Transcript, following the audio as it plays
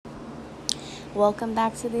Welcome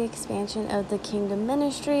back to the expansion of the Kingdom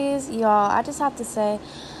Ministries. Y'all, I just have to say,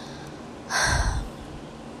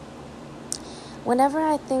 whenever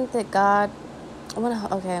I think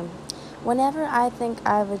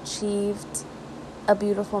I've achieved a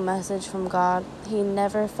beautiful message from God, He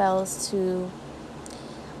never fails to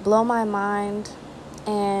blow my mind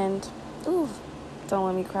and, don't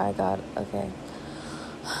let me cry, God, okay.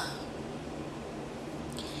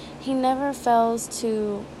 He never fails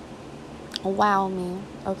to wow me,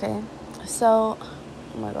 okay? So,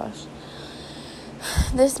 oh my gosh.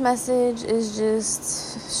 This message is just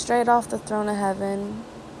straight off the throne of heaven,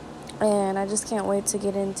 and I just can't wait to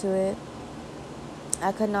get into it.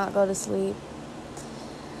 I could not go to sleep.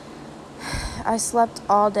 I slept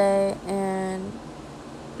all day, and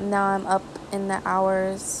now I'm up in the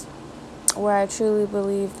hours where I truly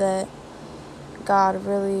believe that God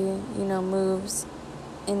really, moves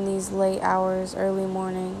in these late hours, early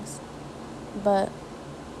mornings. But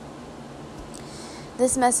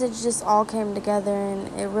this message just all came together,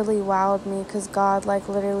 and it really wowed me because God,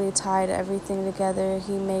 literally tied everything together.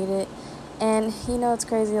 He made it. And, it's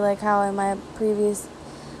crazy, how in my previous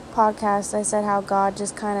podcast I said how God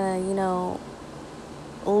just kind of,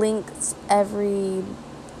 links every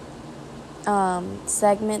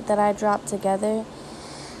segment that I dropped together.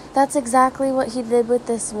 That's exactly what He did with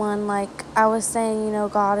this one. Like I was saying,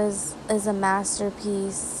 God is a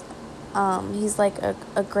masterpiece. He's like a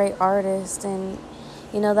great artist, and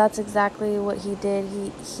that's exactly what He did.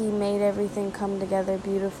 He made everything come together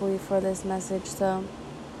beautifully for this message. So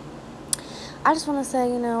I just want to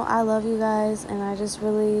say, I love you guys, and I just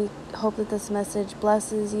really hope that this message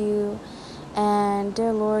blesses you. And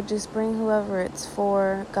dear Lord, just bring whoever it's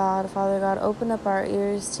for, God, Father God. Open up our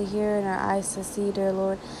ears to hear and our eyes to see, dear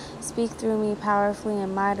Lord. Speak through me powerfully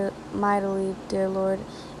and mightily, dear Lord.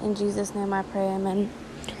 In Jesus' name I pray, amen.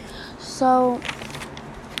 So,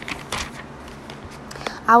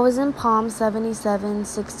 I was in Psalm 77,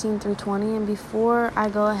 16 through 20, and before I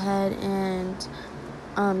go ahead and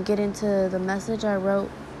get into the message, I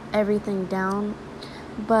wrote everything down,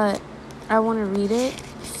 but I want to read it.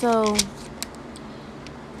 So,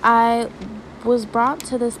 I was brought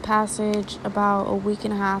to this passage about a week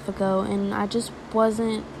and a half ago, and I just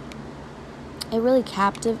wasn't, it really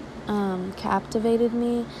captivated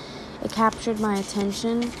me. It captured my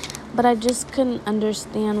attention, but I just couldn't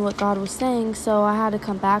understand what God was saying, so I had to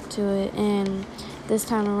come back to it, and this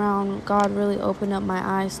time around, God really opened up my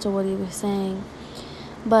eyes to what He was saying.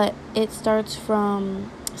 But it starts from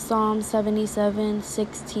Psalm 77,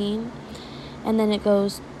 16, and then it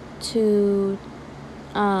goes to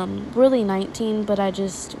really 19, but I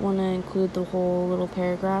just want to include the whole little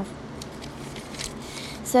paragraph.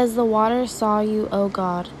 It says, "The waters saw you, O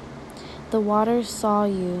God. The waters saw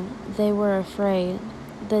you, they were afraid.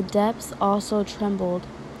 The depths also trembled.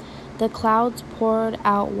 The clouds poured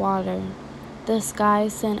out water. The sky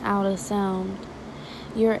sent out a sound.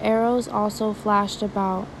 Your arrows also flashed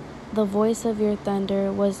about. The voice of your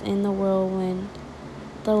thunder was in the whirlwind.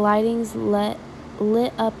 The lightnings lit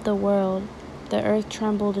up the world. The earth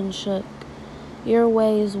trembled and shook. Your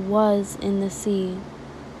ways was in the sea,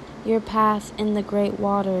 your path in the great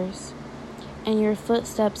waters, and your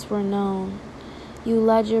footsteps were known. You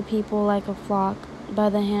led your people like a flock by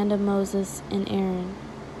the hand of Moses and Aaron."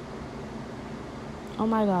 Oh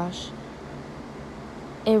my gosh.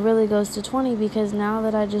 It really goes to 20, because now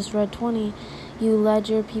that I just read 20, you led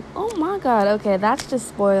your people. Oh my God. Okay, that's just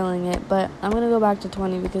spoiling it, but I'm going to go back to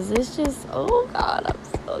 20 because it's just, oh God, I'm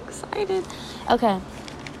so excited. Okay.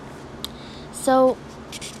 So,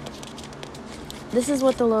 this is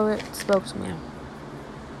what the Lord spoke to me.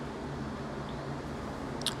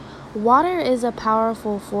 Water is a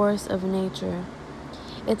powerful force of nature.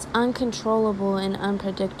 It's uncontrollable and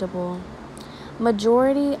unpredictable.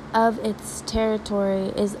 Majority of its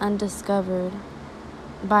territory is undiscovered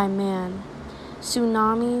by man.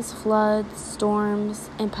 Tsunamis, floods, storms,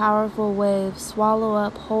 and powerful waves swallow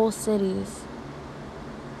up whole cities.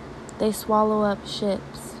 They swallow up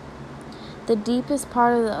ships. The deepest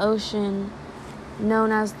part of the ocean,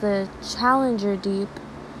 known as the Challenger Deep,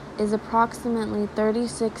 is approximately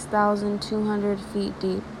 36,200 feet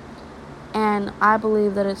deep. And I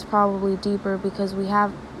believe that it's probably deeper because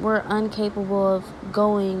we're incapable of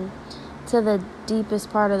going to the deepest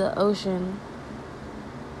part of the ocean.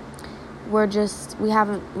 We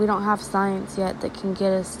don't have science yet that can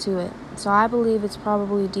get us to it. So I believe it's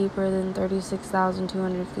probably deeper than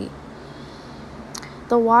 36,200 feet.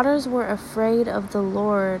 The waters were afraid of the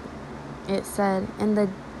Lord, it said, and the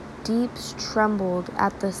deeps trembled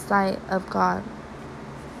at the sight of God.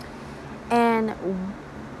 And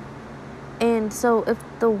so if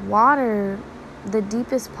the water the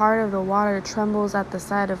deepest part of the water trembles at the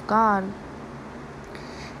sight of God,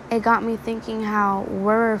 it got me thinking how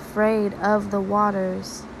we're afraid of the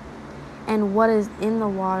waters and what is in the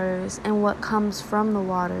waters and what comes from the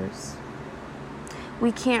waters.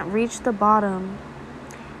 We can't reach the bottom.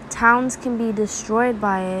 Towns can be destroyed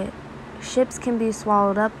by it. Ships can be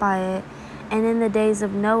swallowed up by it. And in the days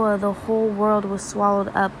of Noah, the whole world was swallowed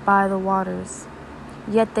up by the waters.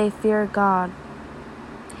 Yet they fear God.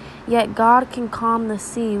 Yet God can calm the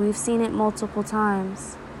sea. We've seen it multiple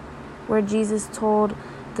times, where Jesus told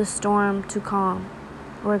the storm to calm,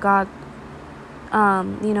 where God,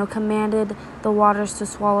 commanded the waters to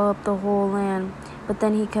swallow up the whole land, but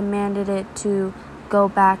then he commanded it to go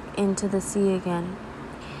back into the sea again.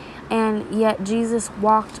 And yet Jesus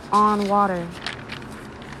walked on water.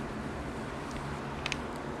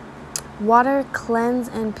 Water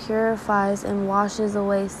cleanses and purifies and washes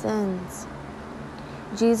away sins.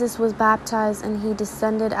 Jesus was baptized and he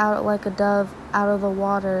descended out like a dove out of the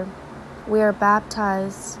water. We are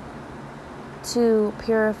baptized to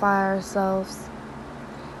purify ourselves.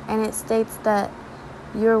 And it states that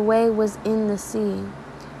your way was in the sea.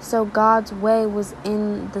 So God's way was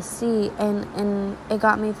in the sea. And it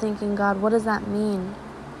got me thinking, God, what does that mean?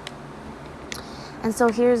 And so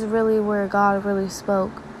here's really where God really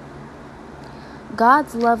spoke.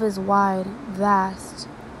 God's love is wide, vast,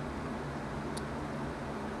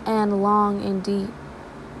 and long and deep.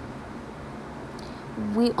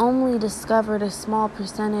 We only discovered a small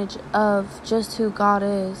percentage of just who God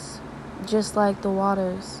is, just like the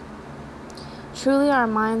waters. Truly, our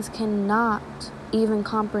minds cannot even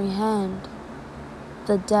comprehend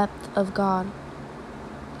the depth of God.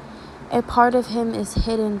 A part of him is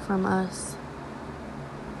hidden from us.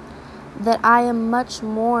 That I am much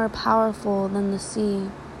more powerful than the sea.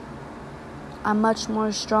 I'm much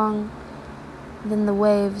more strong than the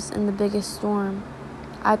waves in the biggest storm.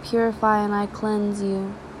 I purify and I cleanse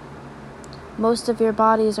you. Most of your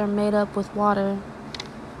bodies are made up with water,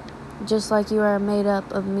 just like you are made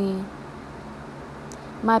up of me.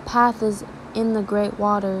 My path is in the great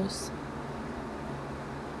waters.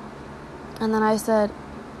 And then I said,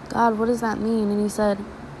 God, what does that mean? And he said,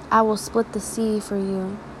 I will split the sea for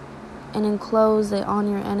you and enclose it on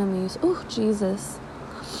your enemies. Ooh, Jesus.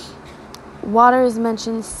 Water is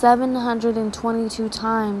mentioned 722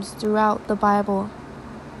 times throughout the Bible.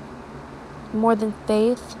 More than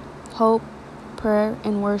faith, hope, prayer,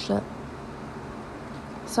 and worship.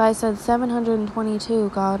 So I said 722,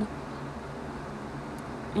 God.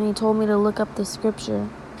 And he told me to look up the scripture.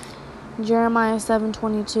 Jeremiah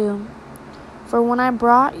 7:22. For when I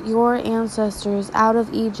brought your ancestors out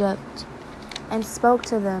of Egypt and spoke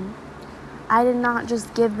to them, I did not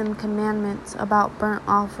just give them commandments about burnt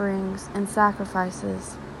offerings and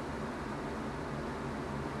sacrifices.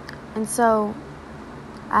 And so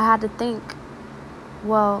I had to think,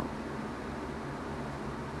 well,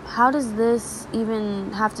 how does this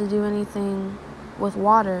even have to do anything with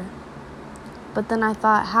water? But then I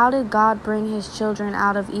thought, how did God bring his children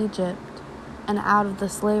out of Egypt and out of the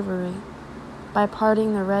slavery? By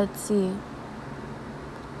parting the Red Sea.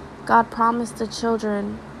 God promised the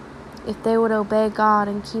children, if they would obey God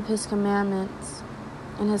and keep his commandments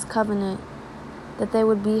and his covenant, that they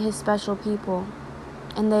would be his special people.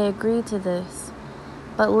 And they agreed to this.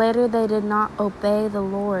 But later they did not obey the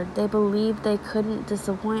Lord. They believed they couldn't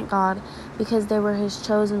disappoint God because they were his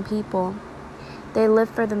chosen people. They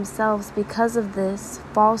lived for themselves because of this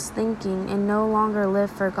false thinking and no longer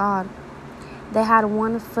lived for God. They had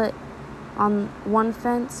one foot on one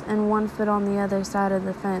fence and one foot on the other side of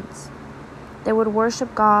the fence. They would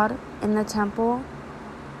worship God in the temple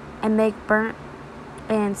and make burnt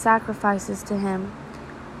and sacrifices to him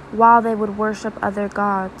while they would worship other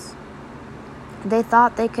gods. They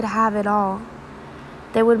thought they could have it all.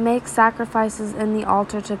 They would make sacrifices in the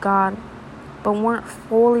altar to God, but weren't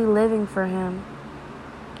fully living for him.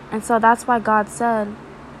 And so that's why God said,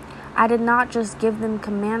 I did not just give them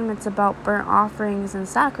commandments about burnt offerings and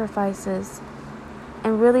sacrifices.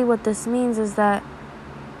 And really what this means is that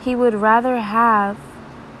he would rather have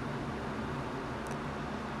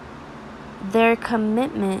their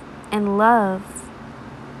commitment and love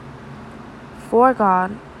for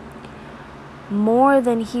God more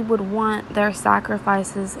than he would want their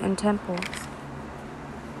sacrifices and temples.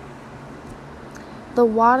 The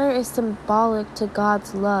water is symbolic to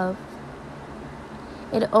God's love.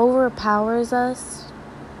 It overpowers us,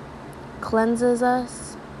 cleanses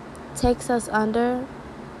us, takes us under,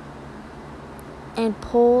 and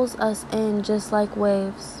pulls us in just like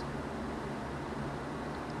waves.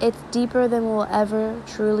 It's deeper than we'll ever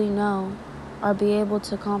truly know or be able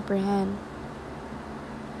to comprehend.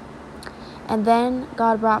 And then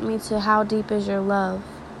God brought me to How Deep Is Your Love.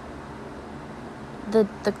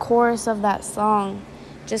 The chorus of that song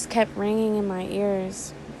just kept ringing in my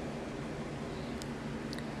ears.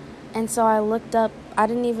 And so I looked up. I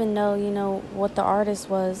didn't even know, what the artist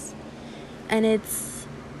was. And it's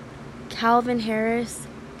Calvin Harris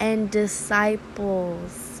and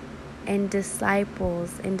Disciples. And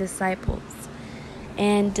Disciples. And Disciples.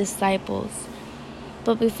 And Disciples.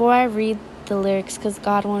 But before I read the lyrics, because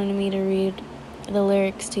God wanted me to read the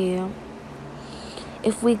lyrics to you,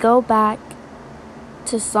 if we go back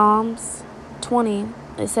to Psalms 20,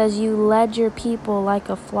 it says, "You led your people like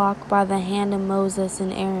a flock by the hand of Moses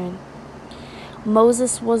and Aaron."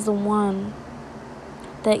 Moses was the one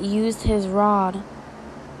that used his rod,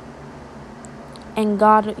 and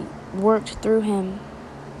God worked through him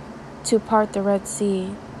to part the Red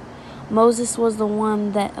Sea. Moses was the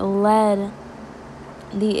one that led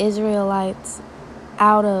the Israelites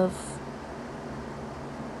out of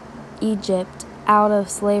Egypt, out of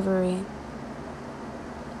slavery.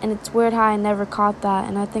 And it's weird how I never caught that,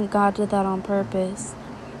 and I think God did that on purpose,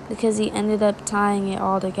 because he ended up tying it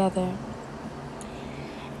all together.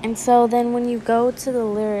 And so then when you go to the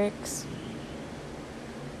lyrics,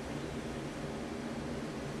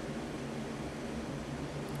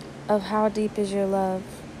 of How Deep Is Your Love,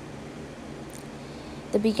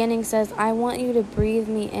 the beginning says, "I want you to breathe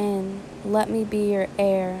me in, let me be your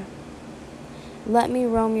air. Let me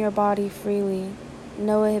roam your body freely,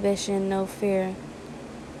 no inhibition, no fear."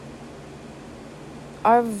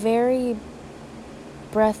 Our very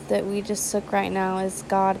breath that we just took right now is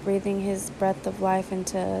God breathing his breath of life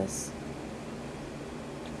into us.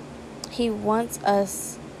 He wants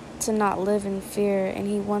us to not live in fear, and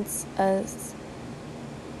he wants us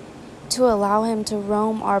to allow him to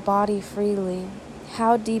roam our body freely.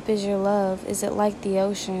 How deep is your love? Is it like the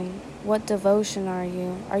ocean? What devotion are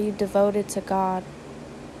you? Are you devoted to God?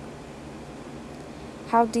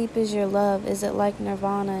 How deep is your love? Is it like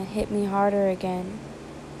Nirvana? Hit me harder again.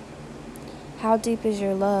 How deep is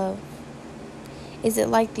your love? Is it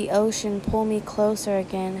like the ocean? Pull me closer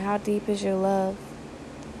again. How deep is your love?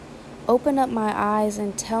 Open up my eyes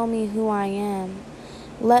and tell me who I am.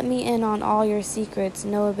 Let me in on all your secrets.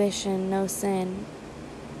 No ambition, no sin.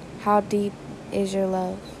 How deep is your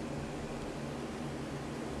love?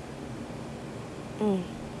 And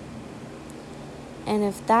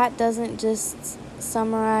if that doesn't just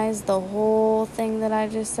summarize the whole thing that I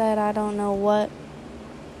just said, I don't know what,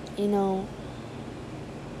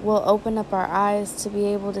 will open up our eyes to be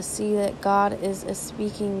able to see that God is a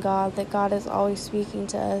speaking God, that God is always speaking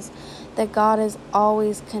to us, that God is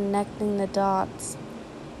always connecting the dots,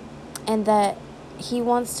 and that he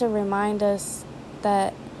wants to remind us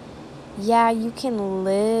that, yeah, you can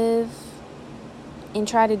live and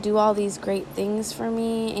try to do all these great things for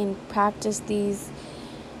me and practice these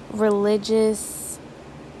religious,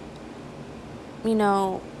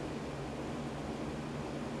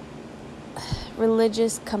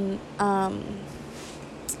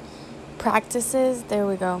 practices. There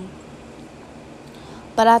we go.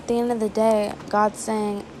 But at the end of the day, God's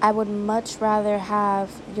saying, I would much rather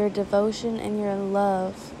have your devotion and your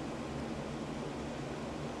love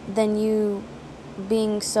than you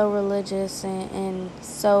being so religious and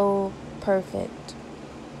so perfect.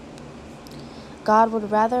 God would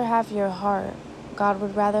rather have your heart. God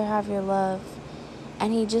would rather have your love.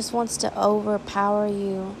 And he just wants to overpower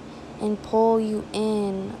you and pull you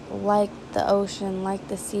in like the ocean, like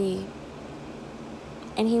the sea.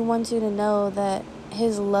 And he wants you to know that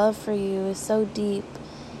his love for you is so deep,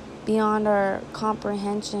 beyond our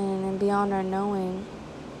comprehension and beyond our knowing.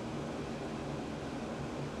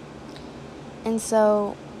 And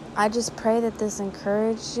so I just pray that this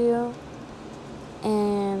encouraged you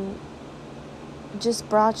and just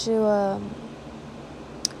brought you a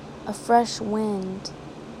fresh wind.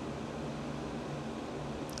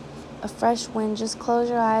 A fresh wind. Just close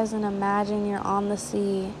your eyes and imagine you're on the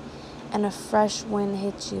sea and a fresh wind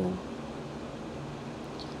hits you.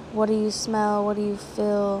 What do you smell? What do you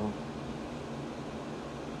feel?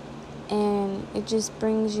 And it just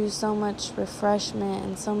brings you so much refreshment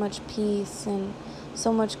and so much peace and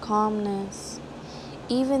so much calmness.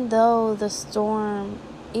 Even though the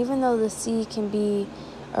sea can be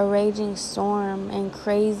a raging storm and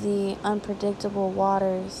crazy, unpredictable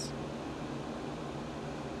waters,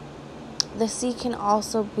 the sea can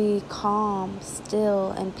also be calm,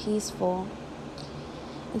 still, and peaceful.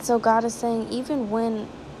 And so God is saying, even when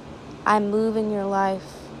I move in your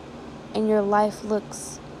life and your life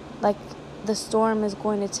looks like the storm is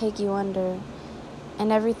going to take you under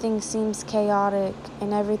and everything seems chaotic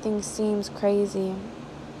and everything seems crazy,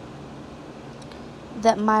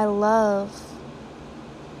 that my love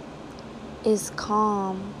is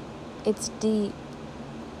calm, it's deep,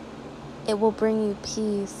 it will bring you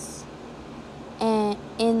peace. And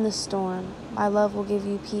in the storm, my love will give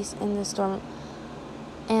you peace in the storm.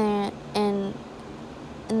 And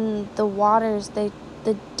the waters, the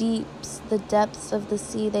deeps, the depths of the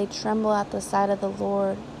sea, they tremble at the sight of the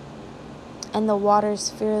Lord, and the waters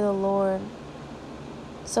fear the Lord.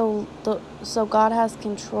 So God has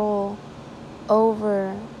control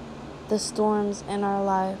over the storms in our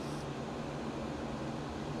life,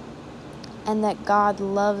 and that God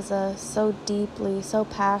loves us so deeply, so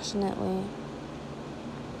passionately.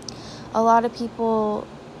 A lot of people,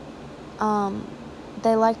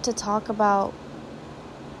 they like to talk about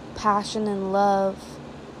passion and love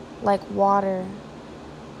like water,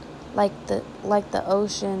 like the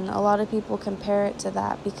ocean. A lot of people compare it to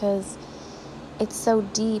that because it's so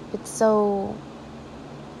deep, it's so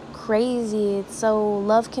crazy,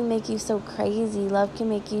 love can make you so crazy. Love can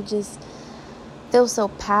make you just feel so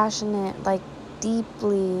passionate, like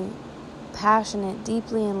deeply passionate,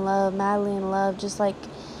 deeply in love, madly in love, just like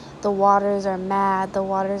the waters are mad, the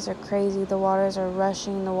waters are crazy, the waters are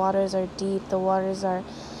rushing, the waters are deep, the waters are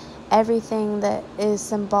everything that is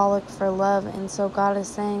symbolic for love. And so God is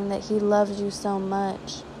saying that He loves you so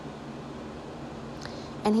much,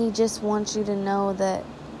 and He just wants you to know that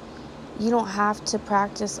you don't have to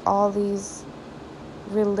practice all these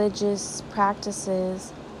religious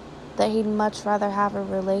practices, that He'd much rather have a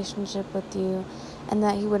relationship with you, and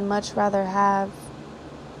that He would much rather have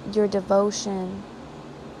your devotion.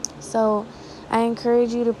 So I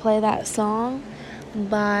encourage you to play that song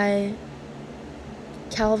by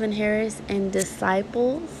Calvin Harris and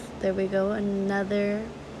Disciples. There we go, another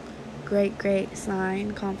great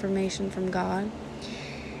sign, confirmation from God.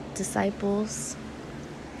 Disciples.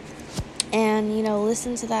 And,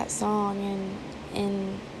 listen to that song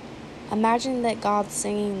and imagine that God's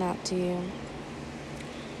singing that to you.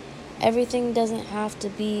 Everything doesn't have to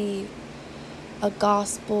be a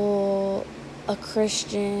gospel, a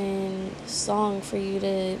Christian song for you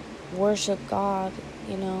to worship God,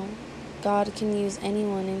 God can use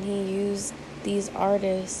anyone, and He used these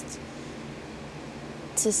artists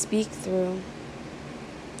to speak through.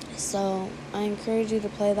 So I encourage you to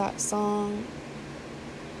play that song.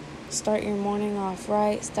 Start your morning off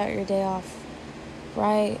right. Start your day off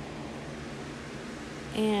right.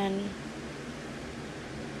 And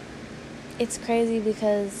it's crazy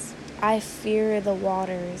because I fear the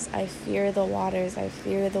waters. I fear the waters. I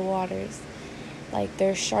fear the waters. Like,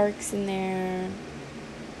 there's sharks in there.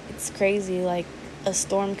 It's crazy. Like, a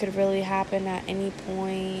storm could really happen at any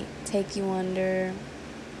point, take you under.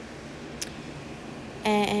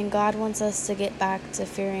 And God wants us to get back to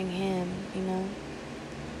fearing Him,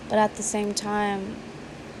 But at the same time,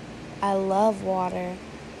 I love water.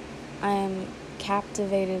 I am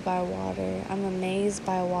captivated by water. I'm amazed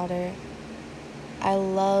by water. I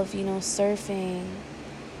love, surfing.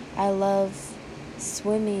 I love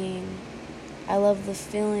swimming. I love the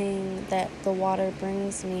feeling that the water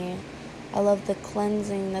brings me. I love the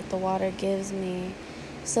cleansing that the water gives me.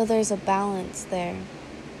 So there's a balance there.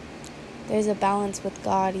 There's a balance with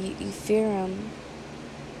God. You fear Him,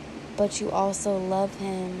 but you also love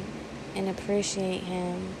Him and appreciate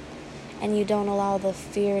Him. And you don't allow the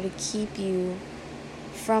fear to keep you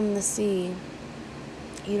from the sea.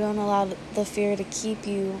 You don't allow the fear to keep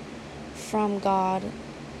you from God,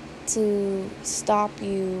 to stop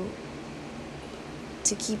you,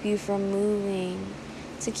 to keep you from moving,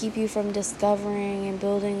 to keep you from discovering and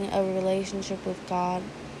building a relationship with God.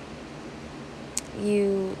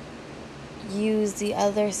 You use the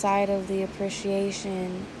other side of the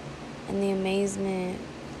appreciation and the amazement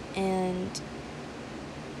and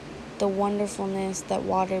the wonderfulness that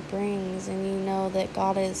water brings, and you know that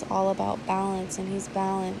God is all about balance, and He's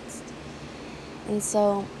balanced. And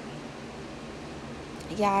so,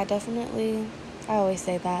 yeah, I always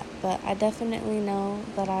say that, but I definitely know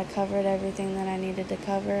that I covered everything that I needed to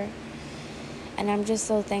cover. And I'm just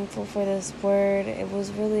so thankful for this word. It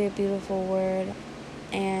was really a beautiful word.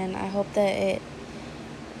 And I hope that it,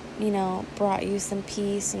 brought you some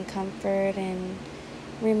peace and comfort and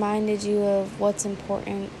reminded you of what's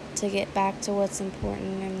important, to get back to what's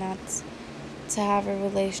important, and that's to have a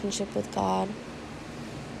relationship with God.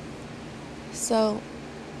 So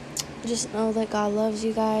just know that God loves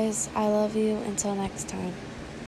you guys. I love you. Until next time.